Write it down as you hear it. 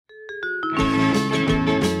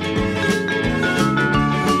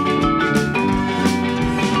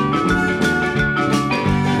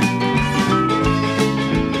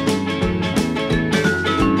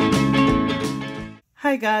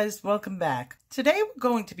guys, welcome back. Today we're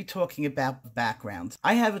going to be talking about backgrounds.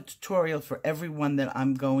 I have a tutorial for everyone that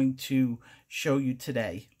I'm going to show you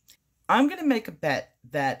today. I'm going to make a bet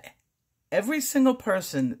that every single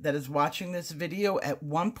person that is watching this video at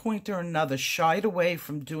one point or another shied away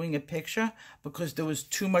from doing a picture because there was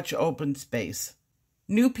too much open space.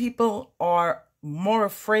 New people are more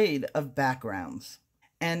afraid of backgrounds.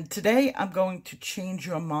 And today I'm going to change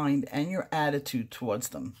your mind and your attitude towards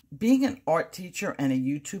them. Being an art teacher and a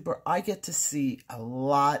YouTuber, I get to see a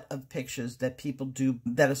lot of pictures that people do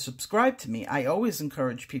that are subscribed to me. I always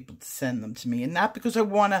encourage people to send them to me, and not because I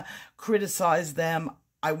want to criticize them.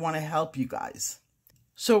 I want to help you guys.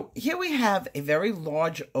 So here we have a very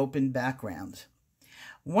large open background.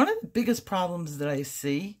 One of the biggest problems that I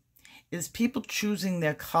see is people choosing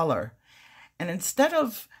their color. And instead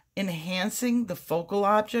of enhancing the focal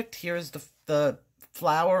object, here's the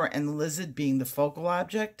flower and the lizard being the focal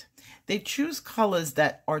object, they choose colors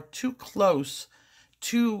that are too close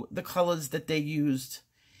to the colors that they used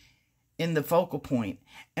in the focal point.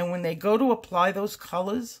 And when they go to apply those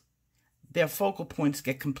colors, their focal points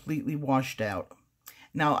get completely washed out.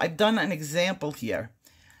 Now, I've done an example here.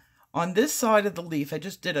 On this side of the leaf, I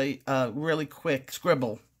just did a really quick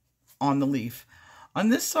scribble on the leaf. On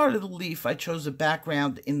this side of the leaf, I chose a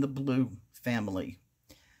background in the blue family.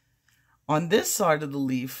 On this side of the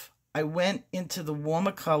leaf, I went into the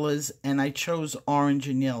warmer colors and I chose orange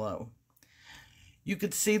and yellow. You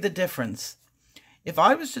could see the difference. If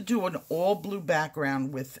I was to do an all blue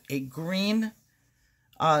background with a green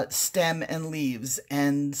stem and leaves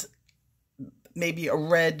and maybe a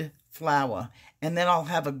red flower, and then I'll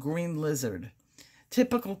have a green lizard,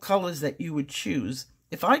 typical colors that you would choose.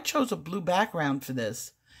 If I chose a blue background for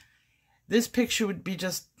this picture would be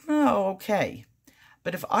just, oh, okay.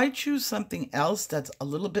 But if I choose something else that's a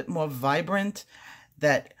little bit more vibrant,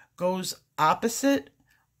 that goes opposite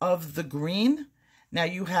of the green, now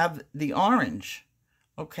you have the orange,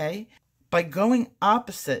 okay? By going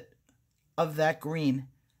opposite of that green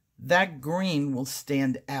will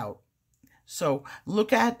stand out. So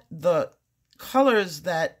look at the colors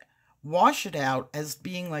that wash it out as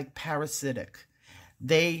being like parasitic.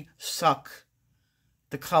 They suck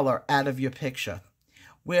the color out of your picture.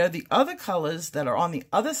 Where the other colors that are on the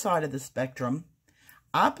other side of the spectrum,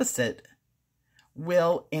 opposite,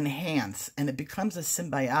 will enhance, and it becomes a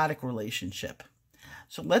symbiotic relationship.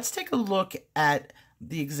 So let's take a look at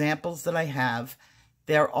the examples that I have.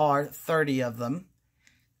 There are 30 of them.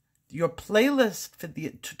 Your playlist for the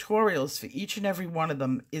tutorials for each and every one of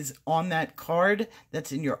them is on that card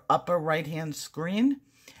that's in your upper right-hand screen.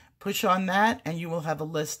 Push on that and you will have a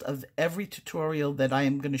list of every tutorial that I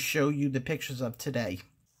am going to show you the pictures of today.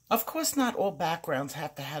 Of course, not all backgrounds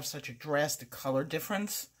have to have such a drastic color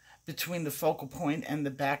difference between the focal point and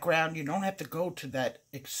the background. You don't have to go to that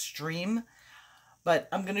extreme, but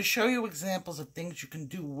I'm going to show you examples of things you can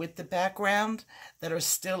do with the background that are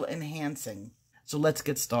still enhancing. So let's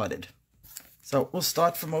get started. So we'll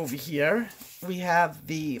start from over here. We have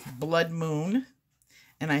the blood moon,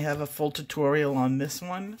 and I have a full tutorial on this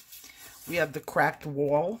one. We have the cracked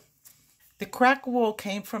wall. The cracked wall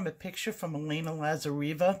came from a picture from Elena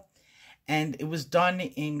Lazareva, and it was done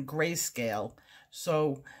in grayscale.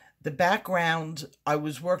 So the background, I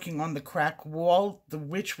was working on the cracked wall. The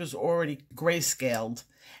witch was already grayscaled,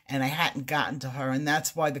 and I hadn't gotten to her, and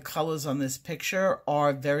that's why the colors on this picture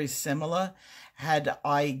are very similar. Had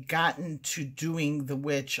I gotten to doing the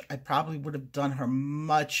witch, I probably would have done her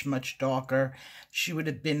much, much darker. She would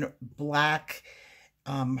have been black.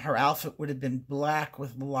 Her outfit would have been black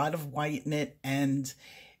with a lot of white in it, and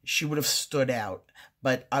she would have stood out.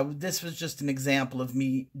 But this was just an example of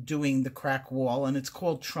me doing the crack wall, and it's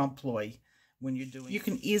called trompe-l'oeil when you're doing it. You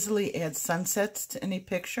can easily add sunsets to any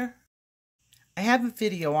picture. I have a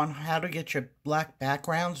video on how to get your black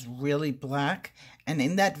backgrounds really black, and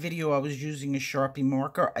in that video I was using a Sharpie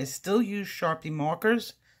marker. I still use Sharpie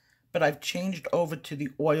markers, but I've changed over to the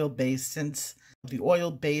oil base since the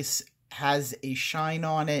oil base has a shine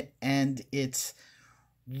on it and it's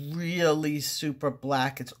really super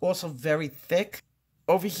black. It's also very thick.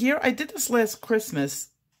 Over here, I did this last Christmas,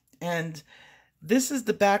 and this is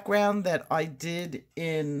the background that I did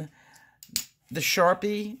in the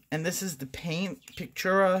Sharpie, and this is the paint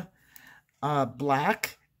Pictura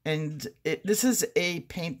black, and this is a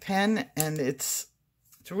paint pen, and it's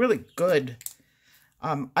really good.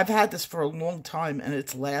 I've had this for a long time, and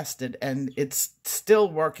it's lasted, and it's still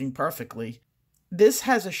working perfectly. This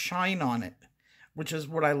has a shine on it, which is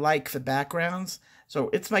what I like for backgrounds, so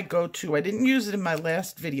it's my go-to. I didn't use it in my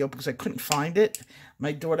last video because I couldn't find it.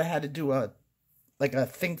 My daughter had to do a like a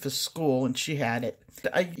thing for school, and she had it.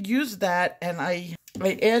 I used that, and I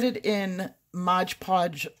added in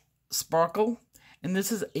Podge Sparkle, and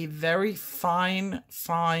this is a very fine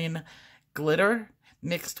glitter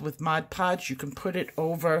mixed with Mod Podge. You can put it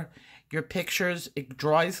over your pictures. It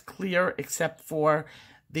dries clear except for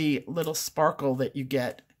the little sparkle that you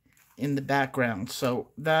get in the background. So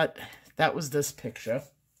that was this picture.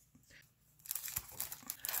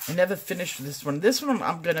 I never finished this one. This one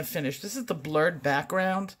I'm going to finish. This is the blurred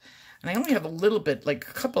background. And I only have a little bit, like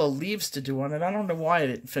a couple of leaves to do on it. I don't know why I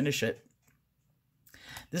didn't finish it.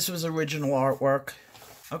 This was original artwork.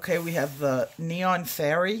 Okay, we have the Neon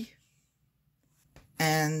Fairy.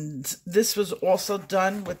 And this was also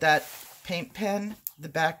done with that paint pen, the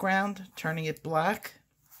background, turning it black.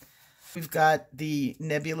 We've got the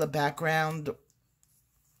nebula background.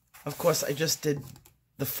 Of course, I just did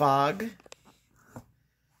the fog.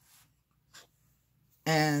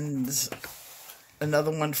 And another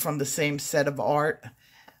one from the same set of art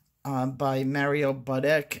by Mario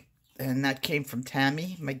Budek. And that came from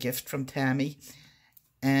Tammy, my gift from Tammy.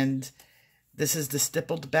 And this is the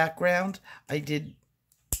stippled background. I did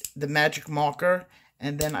the magic marker,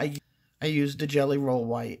 and then I used the Jelly Roll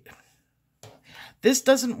White. This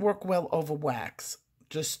doesn't work well over wax.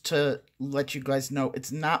 Just to let you guys know,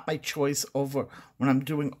 it's not my choice over when I'm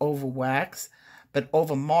doing over wax, but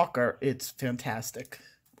over marker, it's fantastic.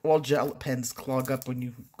 All gel pens clog up when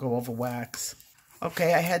you go over wax.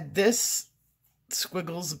 Okay, I had this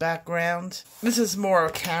squiggles background. This is more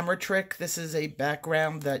a camera trick. This is a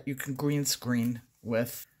background that you can green screen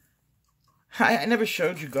with. I never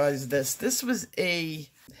showed you guys this. This was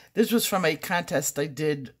from a contest I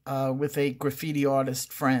did with a graffiti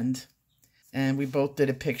artist friend. And we both did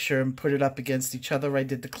a picture and put it up against each other. I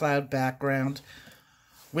did the cloud background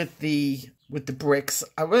with the bricks.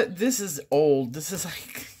 This is old. This is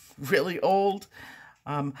like really old.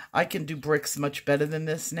 I can do bricks much better than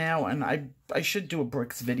this now, and I should do a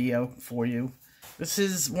bricks video for you. This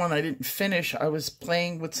is one I didn't finish. I was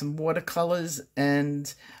playing with some watercolors,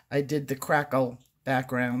 and I did the crackle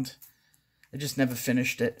background. I just never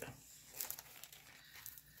finished it.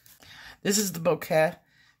 This is the bouquet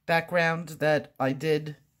background that I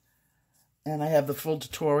did, and I have the full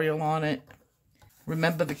tutorial on it.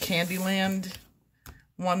 Remember the Candyland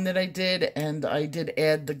one that I did, and I did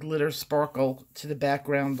add the glitter sparkle to the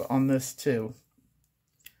background on this too.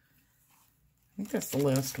 I think that's the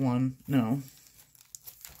last one. No.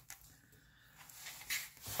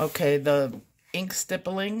 Okay, the ink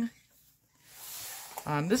stippling.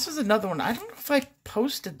 This was another one. I don't know if I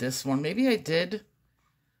posted this one. Maybe I did.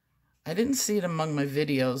 I didn't see it among my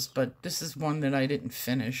videos, but this is one that I didn't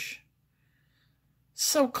finish.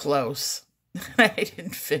 So close. I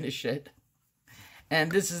didn't finish it.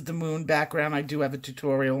 And this is the moon background. I do have a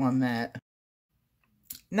tutorial on that.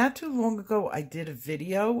 Not too long ago, I did a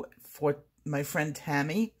video for my friend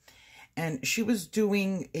Tammy, and she was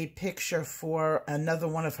doing a picture for another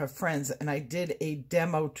one of her friends, and I did a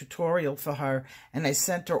demo tutorial for her, and I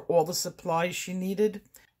sent her all the supplies she needed.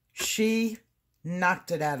 She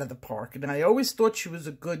knocked it out of the park, and I always thought she was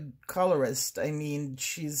a good colorist. I mean,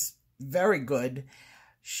 she's very good.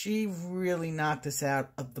 She really knocked us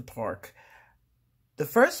out of the park. The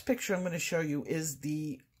first picture I'm going to show you is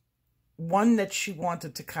the one that she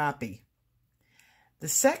wanted to copy. The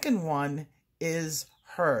second one is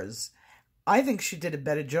hers. I think she did a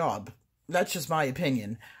better job. That's just my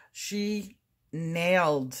opinion. She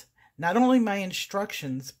nailed not only my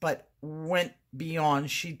instructions, but went beyond.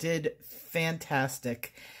 She did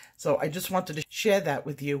fantastic. So I just wanted to share that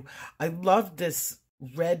with you. I love this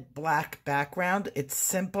red-black background. It's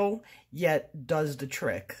simple, yet does the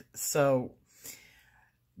trick. So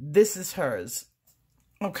this is hers.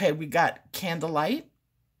 Okay, we got Candlelight.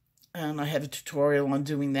 And I have a tutorial on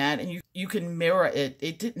doing that. And you can mirror it.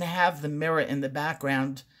 It didn't have the mirror in the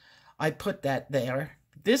background. I put that there.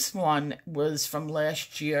 This one was from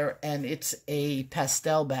last year, and it's a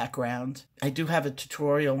pastel background. I do have a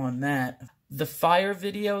tutorial on that. The fire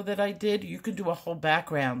video that I did, you can do a whole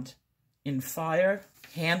background in fire.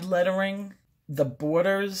 Hand lettering, the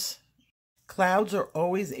borders. Clouds are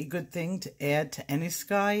always a good thing to add to any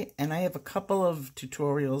sky, and I have a couple of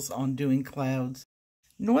tutorials on doing clouds.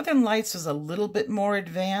 Northern Lights is a little bit more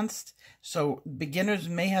advanced, so beginners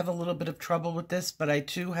may have a little bit of trouble with this, but I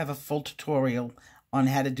too have a full tutorial on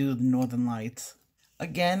how to do the Northern Lights.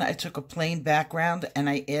 Again, I took a plain background and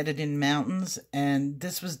I added in mountains, and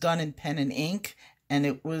this was done in pen and ink, and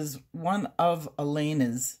it was one of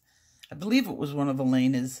Elena's. I believe it was one of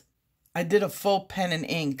Elena's. I did a full pen and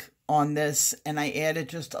ink on this, and I added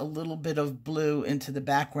just a little bit of blue into the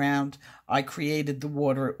background. I created the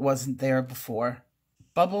water. It wasn't there before.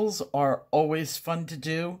 Bubbles are always fun to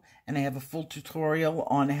do, and I have a full tutorial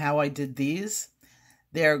on how I did these.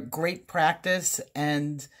 They're great practice,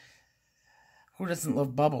 and who doesn't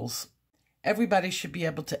love bubbles? Everybody should be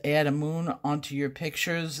able to add a moon onto your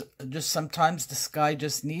pictures. Just sometimes the sky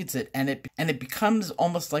just needs it, and it becomes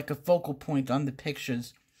almost like a focal point on the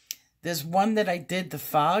pictures. There's one that I did, the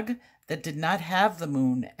fog, that did not have the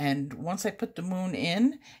moon, and once I put the moon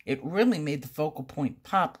in, it really made the focal point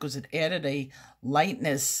pop because it added a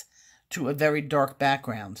lightness to a very dark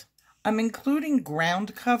background. I'm including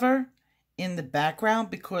ground cover in the background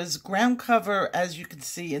because ground cover, as you can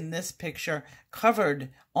see in this picture, covered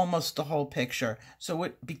almost the whole picture, so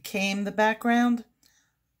it became the background.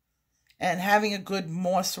 And having a good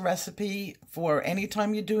moss recipe for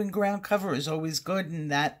anytime you're doing ground cover is always good,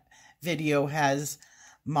 and that video has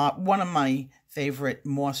one of my favorite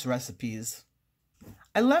moss recipes.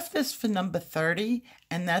 I left this for number 30,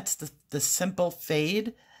 and that's the simple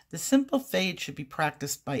fade. The simple fade should be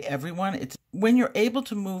practiced by everyone. It's when you're able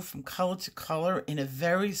to move from color to color in a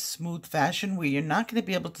very smooth fashion where you're not going to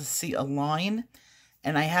be able to see a line.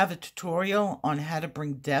 And I have a tutorial on how to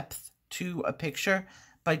bring depth to a picture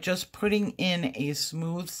by just putting in a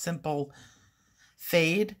smooth, simple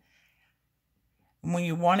fade. When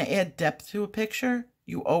you want to add depth to a picture,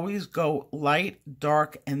 you always go light,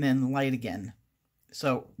 dark, and then light again.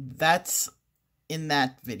 So that's in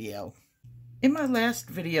that video. In my last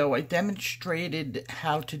video, I demonstrated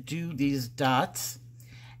how to do these dots,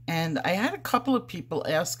 and I had a couple of people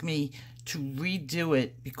ask me to redo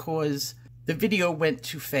it because the video went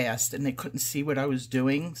too fast and they couldn't see what I was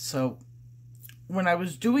doing. So when I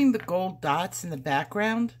was doing the gold dots in the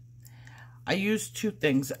background, I used two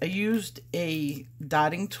things. I used a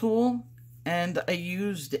dotting tool, and I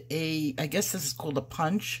used I guess this is called a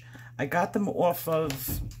punch. I got them off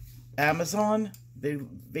of Amazon.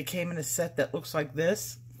 They came in a set that looks like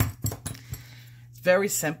this. It's very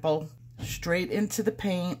simple. Straight into the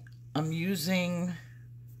paint. I'm using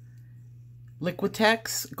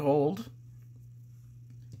Liquitex Gold.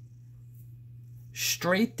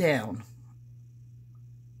 Straight down.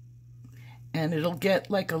 And it'll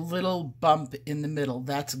get like a little bump in the middle.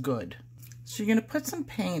 That's good. So you're going to put some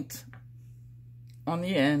paint on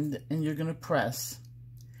the end, and you're going to press.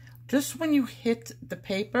 Just when you hit the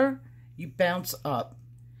paper, you bounce up.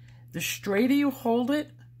 The straighter you hold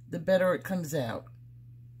it, the better it comes out.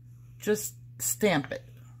 Just stamp it.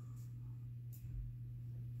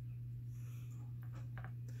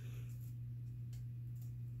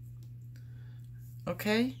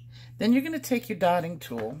 Okay? Then you're going to take your dotting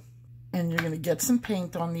tool, and you're going to get some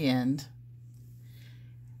paint on the end.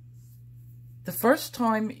 The first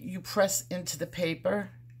time you press into the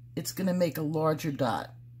paper, it's going to make a larger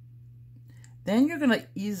dot. Then you're going to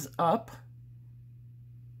ease up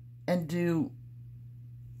and do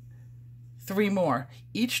 3 more.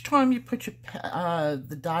 Each time you put your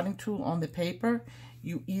the dotting tool on the paper,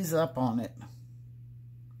 you ease up on it.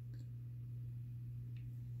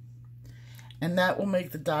 And that will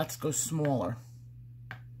make the dots go smaller.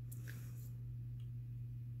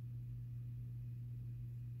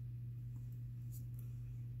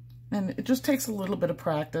 And it just takes a little bit of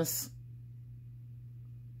practice.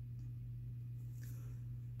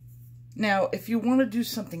 Now, if you want to do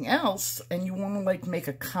something else and you want to like make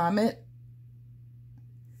a comet,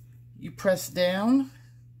 you press down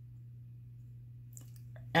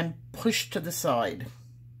and push to the side.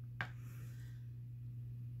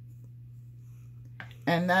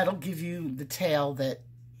 And that'll give you the tail that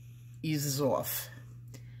eases off.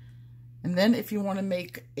 And then if you want to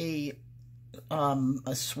make a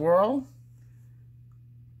swirl,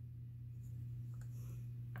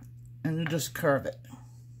 and you just curve it.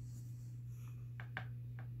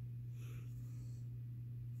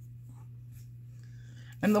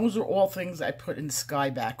 And those are all things I put in sky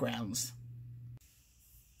backgrounds.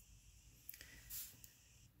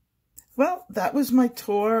 Well, that was my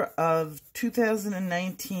tour of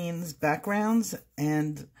 2019's backgrounds,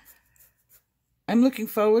 and I'm looking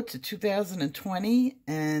forward to 2020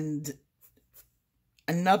 and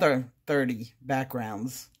another 30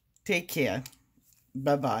 backgrounds. Take care.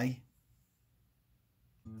 Bye-bye.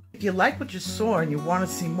 If you like what you saw and you want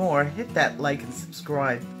to see more, hit that like and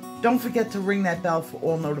subscribe. Don't forget to ring that bell for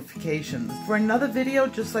all notifications. For another video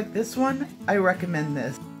just like this one, I recommend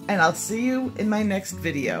this. And I'll see you in my next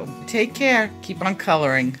video. Take care. Keep on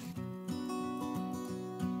coloring.